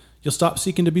side. You'll stop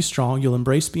seeking to be strong. You'll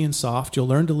embrace being soft. You'll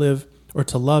learn to live or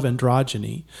to love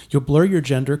androgyny. You'll blur your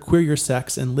gender, queer your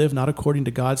sex, and live not according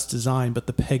to God's design, but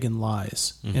the pagan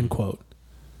lies. End quote.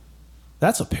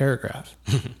 That's a paragraph.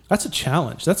 That's a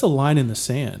challenge. That's a line in the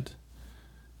sand.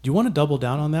 Do you want to double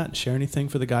down on that and share anything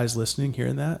for the guys listening,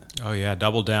 hearing that? Oh, yeah,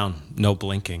 double down. No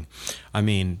blinking. I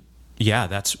mean, yeah,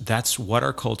 that's what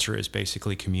our culture is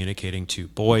basically communicating to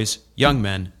boys, young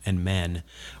men, and men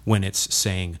when it's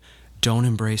saying, Don't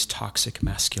embrace toxic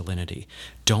masculinity.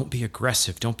 Don't be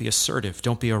aggressive. Don't be assertive.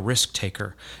 Don't be a risk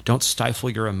taker. Don't stifle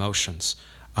your emotions.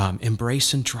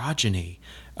 Embrace androgyny.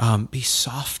 Be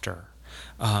softer.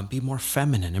 Be more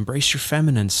feminine. Embrace your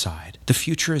feminine side. The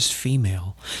future is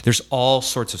female. There's all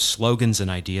sorts of slogans and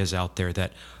ideas out there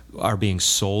that are being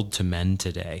sold to men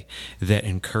today that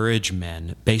encourage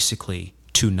men basically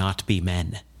to not be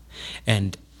men.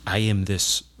 And I am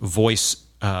this voice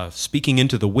speaking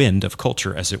into the wind of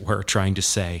culture, as it were, trying to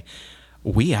say,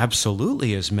 we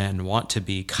absolutely as men want to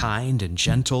be kind and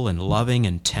gentle and loving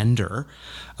and tender.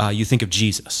 You think of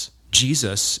Jesus.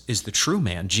 Jesus is the true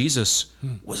man. Jesus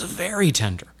was very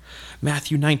tender.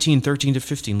 Matthew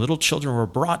 19:13-15, little children were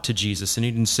brought to Jesus, and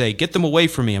he didn't say, get them away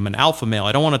from me, I'm an alpha male,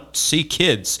 I don't want to see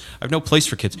kids, I have no place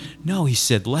for kids. No, he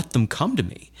said, let them come to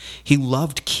me. He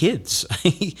loved kids.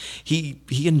 he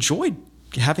enjoyed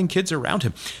having kids around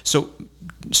him. So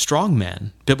strong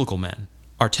men, biblical men,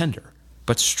 are tender.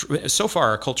 But so far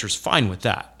our culture's fine with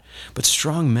that. But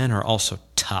strong men are also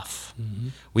tough. Mm-hmm.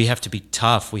 We have to be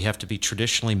tough. We have to be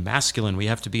traditionally masculine. We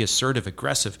have to be assertive,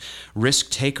 aggressive, risk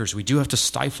takers. We do have to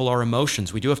stifle our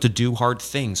emotions. We do have to do hard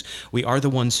things. We are the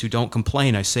ones who don't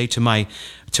complain. I say to my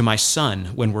son,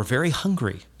 when we're very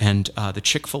hungry and the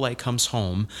Chick-fil-A comes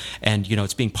home and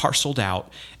it's being parceled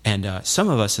out, and some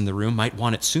of us in the room might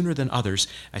want it sooner than others,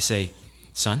 I say,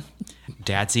 son,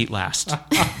 dads eat last.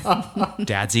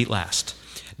 Dads eat last.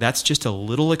 That's just a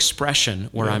little expression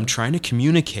where I'm trying to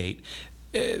communicate,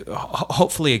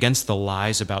 hopefully against the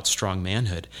lies about strong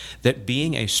manhood, that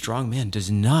being a strong man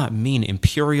does not mean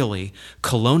imperially,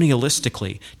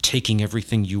 colonialistically taking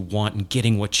everything you want and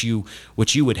getting what you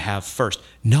would have first.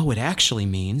 No, it actually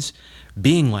means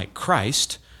being like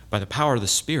Christ by the power of the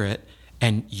Spirit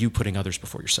and you putting others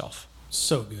before yourself.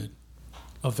 So good.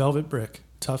 A velvet brick,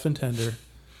 tough and tender.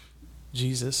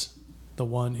 Jesus, the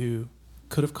one who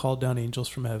could have called down angels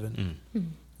from heaven,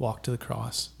 walked to the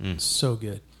cross. So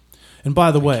good. And by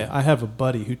the way, I have a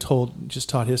buddy who just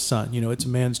taught his son, it's a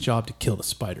man's job to kill the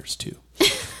spiders too.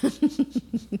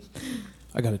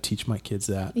 I got to teach my kids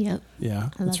that. Yep. Yeah,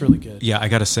 that's really good. Yeah, I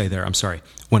got to say there, I'm sorry,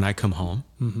 when I come home,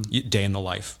 day in the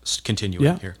life,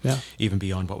 continuing here, even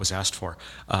beyond what was asked for,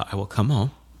 I will come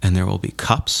home and there will be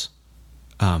cups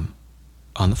on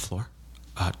the floor,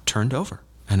 turned over.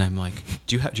 And I'm like,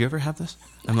 do you ever have this?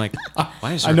 I'm like,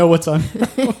 why is there... I know what's on.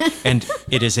 And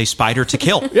it is a spider to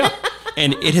kill. Yeah.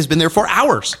 And it has been there for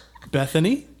hours.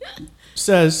 Bethany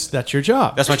says, that's your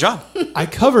job. That's my job. I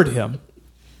covered him.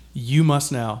 You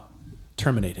must now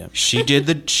terminate him. She did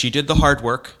the hard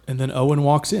work. And then Owen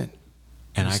walks in.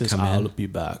 And I says, come in. I'll be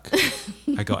back.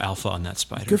 I go alpha on that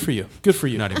spider. Good for you. Good for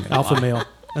you. Not even alpha male.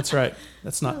 That's right.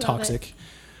 That's not toxic.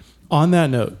 On that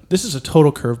note, this is a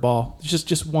total curveball.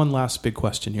 Just one last big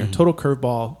question here. Total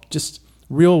curveball, just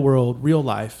real world, real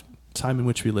life, time in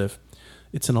which we live.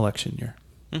 It's an election year.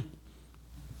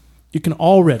 You can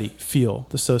already feel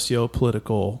the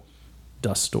socio-political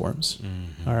dust storms.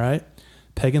 All right?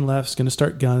 Pagan left's going to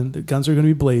start the guns are going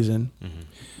to be blazing.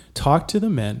 Talk to the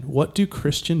men. What do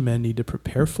Christian men need to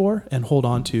prepare for and hold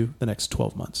on to the next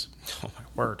 12 months? Oh, my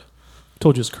word.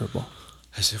 Told you it's a curveball.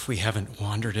 As if we haven't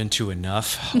wandered into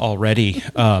enough already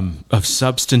of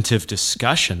substantive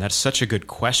discussion. That's such a good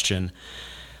question.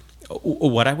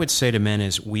 What I would say to men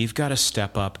is we've got to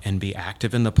step up and be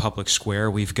active in the public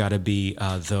square. We've got to be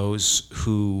those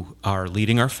who are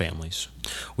leading our families.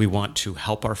 We want to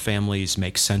help our families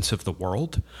make sense of the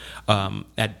world.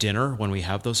 At dinner, when we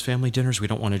have those family dinners, we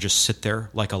don't want to just sit there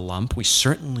like a lump. We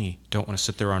certainly don't want to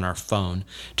sit there on our phone,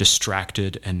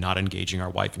 distracted and not engaging our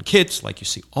wife and kids like you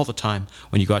see all the time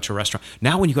when you go out to a restaurant.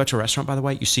 Now when you go out to a restaurant, by the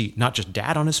way, you see not just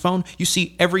dad on his phone, you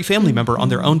see every family member on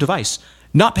their own device,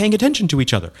 not paying attention to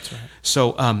each other. That's right.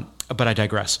 So, but I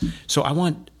digress. So I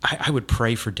would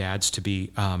pray for dads to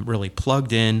be really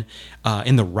plugged in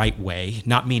the right way,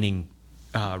 not meaning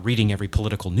reading every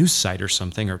political news site or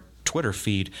something or Twitter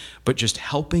feed, but just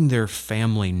helping their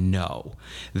family know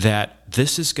that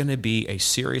this is going to be a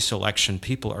serious election.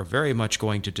 People are very much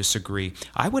going to disagree.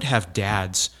 I would have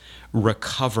dads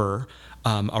recover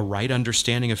a right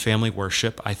understanding of family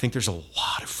worship. I think there's a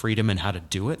lot of freedom in how to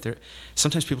do it.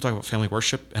 Sometimes people talk about family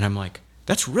worship, and I'm like,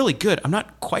 that's really good. I'm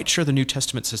not quite sure the New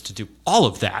Testament says to do all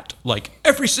of that, like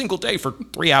every single day for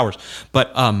 3 hours.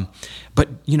 But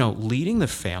leading the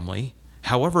family,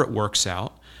 however it works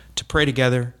out, to pray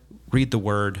together, read the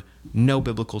Word, know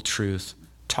biblical truth,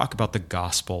 talk about the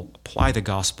gospel, apply the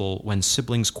gospel when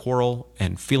siblings quarrel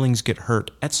and feelings get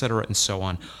hurt, etc., and so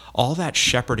on. All that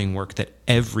shepherding work that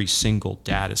every single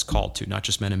dad is called to, not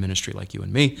just men in ministry like you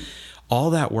and me, all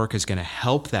that work is going to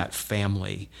help that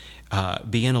family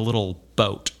be in a little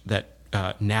boat that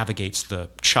navigates the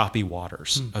choppy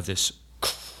waters of this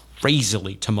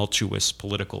crazily tumultuous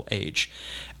political age.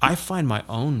 I find my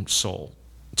own soul,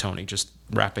 Tony, just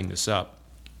wrapping this up,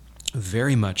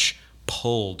 very much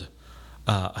pulled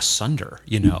asunder.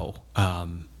 You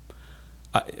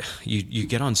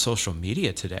get on social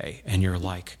media today and you're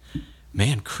like,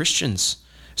 man, Christians,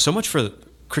 so much for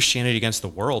Christianity against the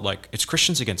world, like it's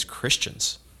Christians against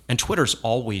Christians. And Twitter's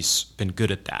always been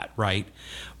good at that, right?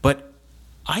 But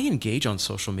I engage on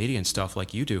social media and stuff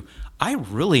like you do. I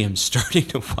really am starting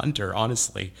to wonder,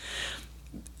 honestly,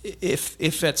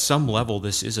 if at some level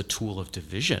this is a tool of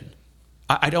division.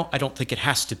 I don't think it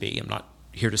has to be. I'm not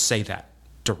here to say that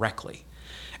directly.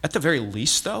 At the very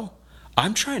least, though,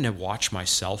 I'm trying to watch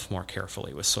myself more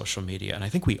carefully with social media, and I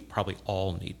think we probably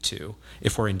all need to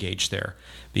if we're engaged there,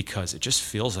 because it just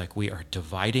feels like we are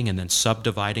dividing and then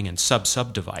subdividing and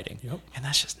subdividing, and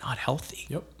that's just not healthy.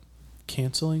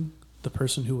 Canceling the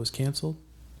person who was canceled,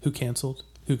 who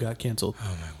got canceled.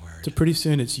 Oh, my word. So pretty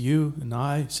soon it's you and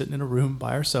I sitting in a room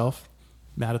by ourselves,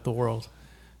 mad at the world.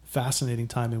 Fascinating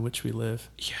time in which we live.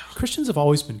 Yeah. Christians have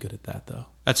always been good at that, though.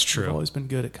 That's true. We've always been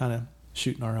good at kind of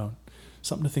shooting our own.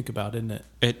 Something to think about, isn't it?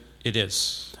 It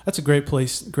is. That's a great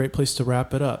place to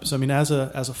wrap it up. So, I mean, as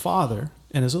a father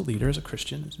and as a leader, as a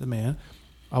Christian, as a man,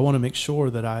 I want to make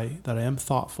sure that I am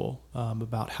thoughtful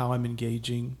about how I'm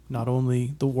engaging not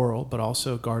only the world, but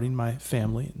also guarding my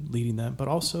family and leading them, but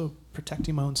also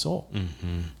protecting my own soul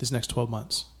this next 12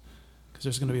 months. Because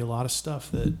there's going to be a lot of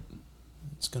stuff that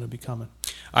is going to be coming.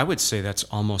 I would say that's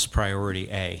almost priority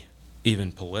A,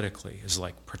 even politically, is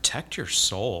like protect your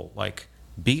soul. Like,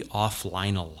 be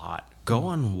offline a lot. Go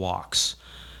on walks.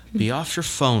 Be off your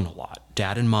phone a lot.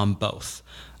 Dad and mom both.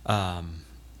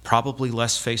 Probably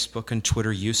less Facebook and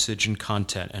Twitter usage and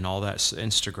content and all that,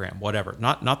 Instagram, whatever.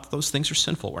 Not that those things are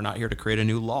sinful. We're not here to create a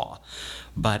new law.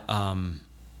 But,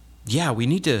 we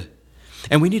need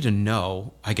to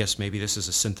know, I guess maybe this is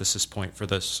a synthesis point for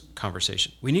this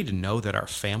conversation. We need to know that our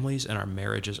families and our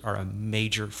marriages are a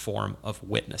major form of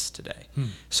witness today.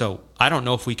 So I don't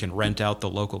know if we can rent out the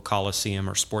local coliseum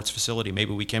or sports facility.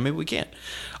 Maybe we can, maybe we can't.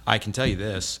 I can tell you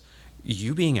this,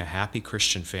 you being a happy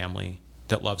Christian family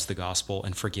that loves the gospel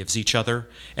and forgives each other,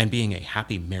 and being a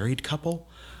happy married couple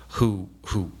who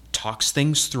talks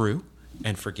things through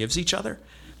and forgives each other,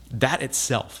 that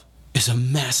itself is a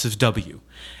massive W.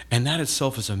 And that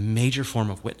itself is a major form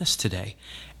of witness today.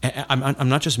 And I'm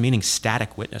not just meaning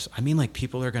static witness. I mean, like,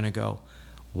 people are going to go,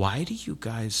 why do you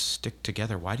guys stick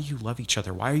together? Why do you love each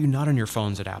other? Why are you not on your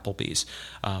phones at Applebee's?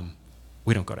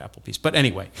 We don't go to Applebee's. But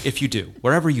anyway, if you do,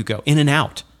 wherever you go,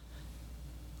 In-N-Out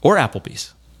or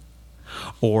Applebee's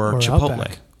or Chipotle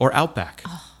Outback. or Outback.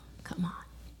 Oh, come on.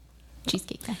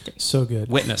 Cheesecake Factory. So good.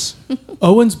 Witness.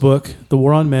 Owen's book, The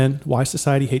War on Men, Why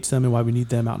Society Hates Them and Why We Need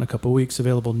Them, out in a couple of weeks,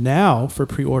 available now for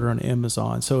pre-order on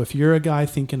Amazon. So if you're a guy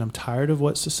thinking, I'm tired of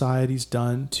what society's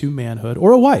done to manhood,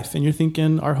 or a wife, and you're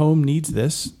thinking our home needs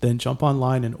this, then jump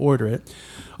online and order it.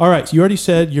 All right, so you already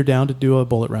said you're down to do a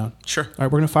bullet round. Sure. All right,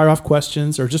 we're going to fire off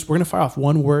questions, or we're going to fire off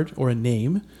one word or a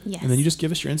name, Yes. and then you just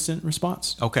give us your instant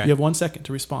response. Okay. You have 1 second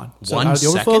to respond. So 1 out of the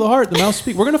overflow of the heart, the mouth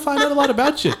speaks. We're going to find out a lot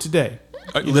about you today.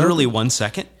 Literally 1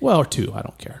 second? Well, or 2. I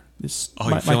don't care. You're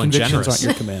feeling convictions generous. aren't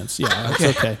your commands. Yeah,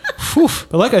 that's okay.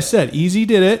 But like I said, Easy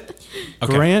did it.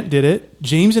 Okay. Grant did it.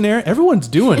 James and Aaron, everyone's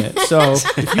doing it. So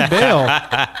if you bail.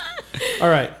 All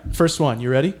right, first one. You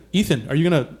ready? Ethan, are you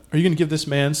gonna give this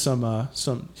man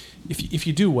some if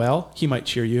you do well, he might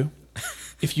cheer you.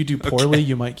 If you do poorly,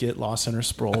 you might get Lawson or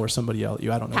Sproul or somebody yell at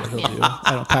you. I don't know what he'll do.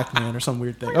 I don't Pac-Man or some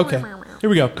weird thing. Okay, here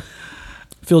we go.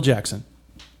 Phil Jackson.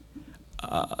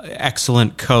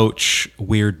 Excellent coach,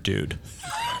 weird dude.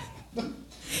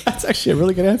 That's actually a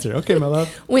really good answer. Okay, my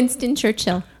love. Winston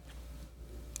Churchill.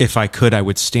 If I could, I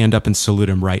would stand up and salute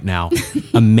him right now.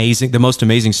 Amazing, the most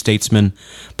amazing statesman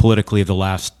politically of the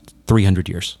last 300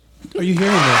 years. Are you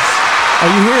hearing this?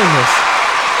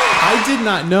 I did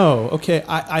not know. Okay,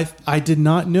 I did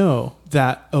not know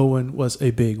that Owen was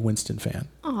a big Winston fan.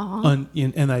 Aww.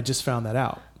 And I just found that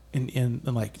out. And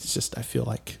like, it's just, I feel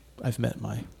like I've met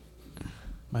my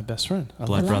best friend. I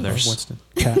Blood love brothers. Winston.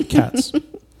 Cats.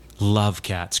 Love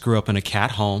cats. Grew up in a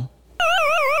cat home.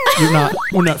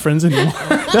 We're not friends anymore.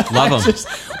 Love them.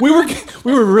 We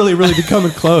were really, really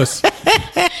becoming close.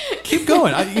 Keep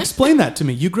going. Explain that to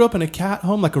me. You grew up in a cat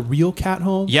home, like a real cat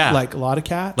home? Yeah. Like a lot of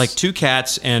cats? Like 2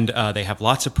 cats, and they have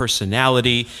lots of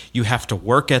personality. You have to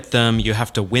work at them. You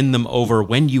have to win them over.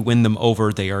 When you win them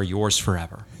over, they are yours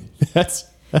forever. That's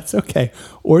okay.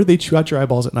 Or they chew out your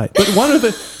eyeballs at night. But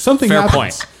something Fair happens.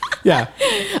 point. Yeah.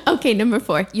 Okay, number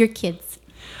 4. Your kids.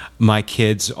 My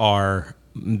kids are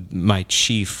my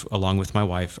chief, along with my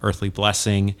wife, earthly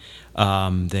blessing.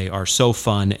 They are so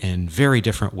fun in very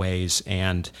different ways.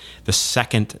 And the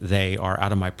second they are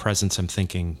out of my presence, I'm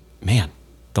thinking, man,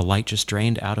 the light just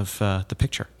drained out of the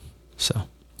picture. So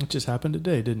it just happened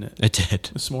today, didn't it? It did.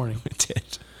 This morning. It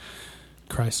did.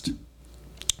 Christ.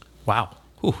 Wow.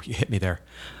 Ooh, you hit me there.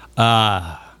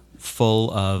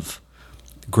 Full of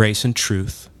grace and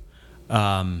truth.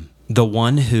 The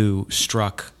one who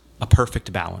struck a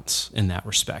perfect balance in that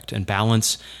respect. And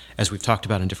balance, as we've talked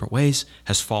about in different ways,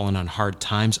 has fallen on hard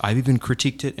times. I've even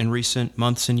critiqued it in recent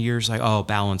months and years, like, oh,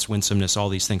 balance, winsomeness, all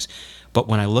these things. But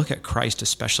when I look at Christ,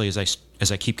 especially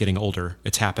as I keep getting older,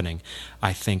 it's happening,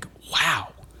 I think, wow,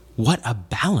 what a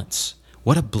balance,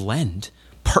 what a blend.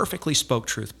 Perfectly spoke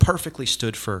truth, perfectly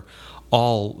stood for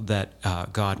all that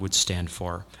God would stand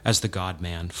for as the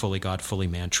God-man, fully God, fully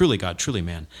man, truly God, truly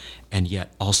man, and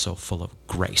yet also full of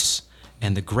grace.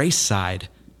 And the grace side,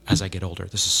 as I get older,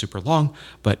 this is super long,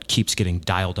 but keeps getting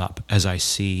dialed up as I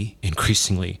see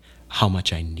increasingly how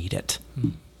much I need it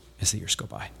as the years go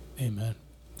by. Amen.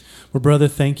 Well, brother,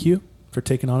 thank you for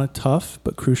taking on a tough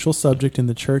but crucial subject in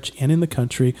the church and in the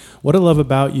country. What I love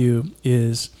about you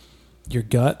is your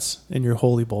guts and your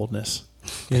holy boldness.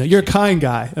 You're a kind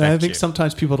guy. And I think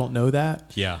sometimes people don't know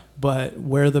that. Yeah. But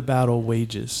where the battle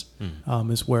wages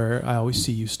is where I always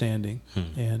see you standing.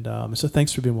 And so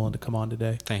thanks for being willing to come on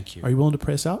today. Thank you. Are you willing to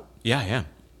pray us out? Yeah, I am.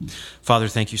 Father,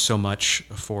 thank you so much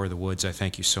for the Woods. I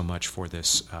thank you so much for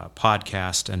this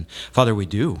podcast. And Father, we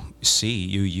do see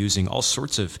you using all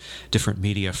sorts of different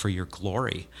media for your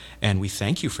glory. And we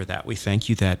thank you for that. We thank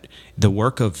you that the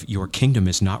work of your kingdom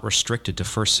is not restricted to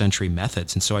first century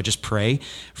methods. And so I just pray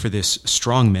for this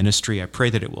strong ministry. I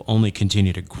pray that it will only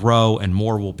continue to grow and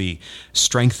more will be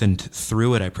strengthened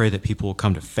through it. I pray that people will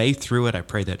come to faith through it. I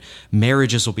pray that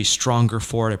marriages will be stronger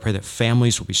for it. I pray that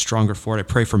families will be stronger for it. I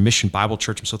pray for Mission Bible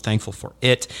Church. I'm so thankful for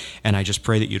it, and I just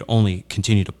pray that you'd only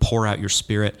continue to pour out your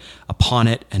Spirit upon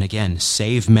it, and again,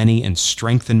 save many and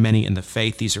strengthen many in the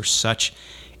faith. These are such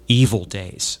evil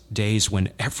days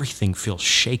when everything feels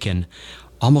shaken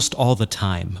almost all the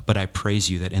time, but I praise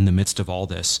you that in the midst of all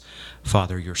this,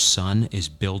 Father, your Son is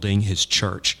building his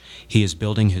church. He is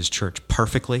building his church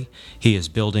perfectly. He is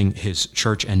building his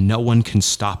church, and no one can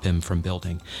stop him from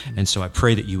building. And so I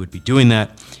pray that you would be doing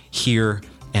that here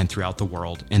and throughout the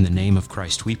world. In the name of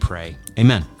Christ we pray.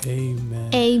 Amen.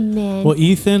 Amen. Amen. Well,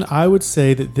 Ethan, I would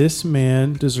say that this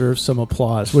man deserves some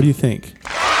applause. What do you think?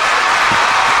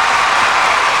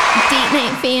 Date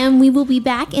Night fam, we will be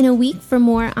back in a week for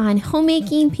more on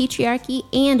homemaking, patriarchy,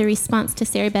 and a response to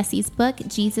Sarah Bessie's book,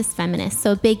 Jesus Feminist.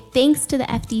 So big thanks to the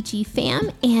FDG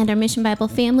fam and our Mission Bible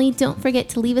family. Don't forget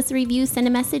to leave us a review, send a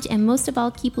message, and most of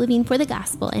all, keep living for the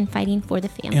gospel and fighting for the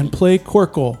family. And play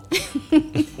Corkle.